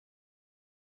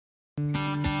Hi,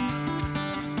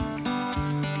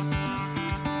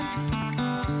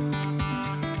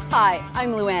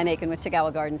 I'm Lou Ann Aiken with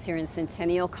Tagawa Gardens here in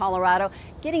Centennial, Colorado.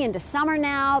 Getting into summer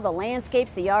now, the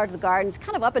landscapes, the yards, the gardens,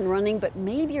 kind of up and running, but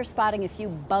maybe you're spotting a few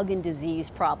bug and disease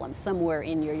problems somewhere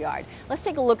in your yard. Let's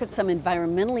take a look at some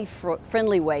environmentally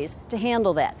friendly ways to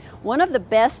handle that. One of the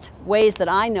best ways that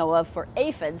I know of for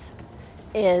aphids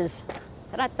is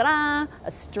a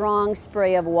strong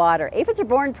spray of water. Aphids are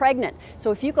born pregnant,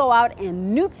 so if you go out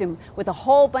and nuke them with a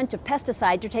whole bunch of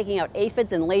pesticides, you're taking out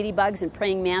aphids and ladybugs and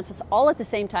praying mantis all at the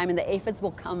same time, and the aphids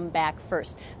will come back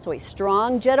first. So a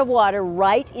strong jet of water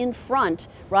right in front,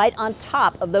 right on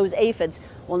top of those aphids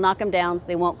will knock them down.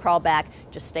 They won't crawl back.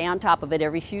 Just stay on top of it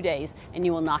every few days, and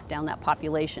you will knock down that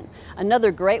population.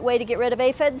 Another great way to get rid of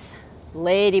aphids: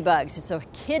 ladybugs. It's a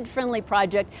kid-friendly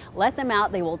project. Let them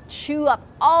out. They will chew up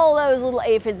all those little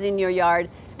aphids in your yard,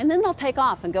 and then they'll take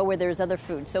off and go where there's other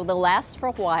food. So they'll last for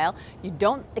a while. You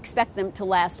don't expect them to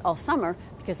last all summer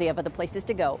because they have other places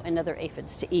to go and other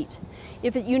aphids to eat.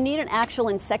 If you need an actual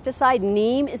insecticide,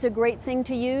 neem is a great thing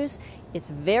to use. It's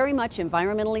very much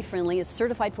environmentally friendly. It's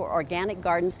certified for organic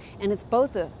gardens, and it's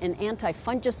both an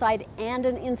anti-fungicide and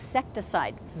an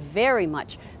insecticide. Very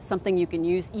much something you can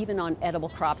use even on edible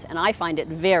crops, and I find it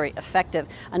very effective.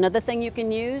 Another thing you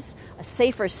can use, a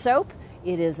safer soap.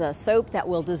 It is a soap that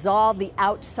will dissolve the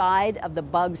outside of the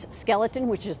bug's skeleton,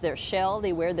 which is their shell.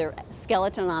 They wear their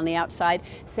skeleton on the outside.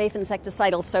 Safe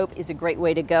insecticidal soap is a great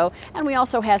way to go. And we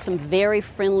also have some very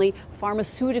friendly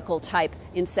pharmaceutical type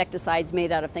insecticides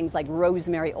made out of things like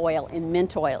rosemary oil and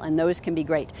mint oil, and those can be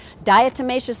great.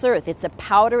 Diatomaceous earth, it's a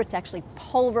powder. It's actually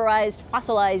pulverized,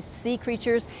 fossilized sea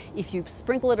creatures. If you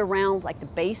sprinkle it around like the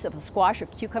base of a squash or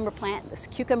cucumber plant, the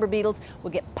cucumber beetles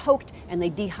will get poked and they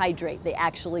dehydrate. They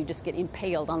actually just get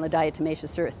impaled on the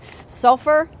diatomaceous earth.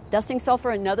 Sulfur, dusting sulfur,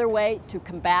 another way to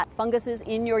combat funguses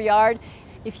in your yard.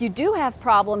 If you do have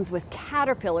problems with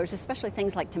caterpillars, especially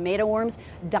things like tomato worms,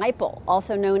 Dipel,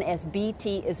 also known as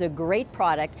BT, is a great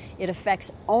product. It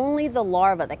affects only the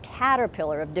larva, the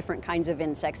caterpillar of different kinds of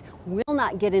insects, will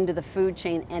not get into the food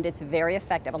chain, and it's very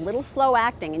effective. A little slow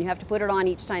acting, and you have to put it on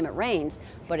each time it rains,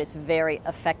 but it's very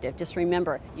effective. Just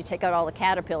remember, you take out all the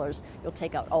caterpillars, you'll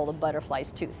take out all the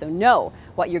butterflies too. So know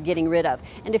what you're getting rid of.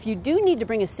 And if you do need to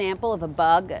bring a sample of a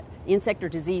bug, insect, or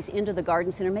disease into the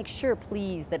garden center, make sure,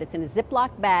 please, that it's in a Ziploc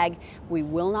bag. We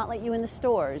will not let you in the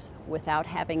stores without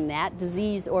having that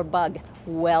disease or bug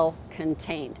well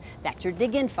contained. That's your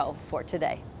dig info for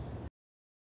today.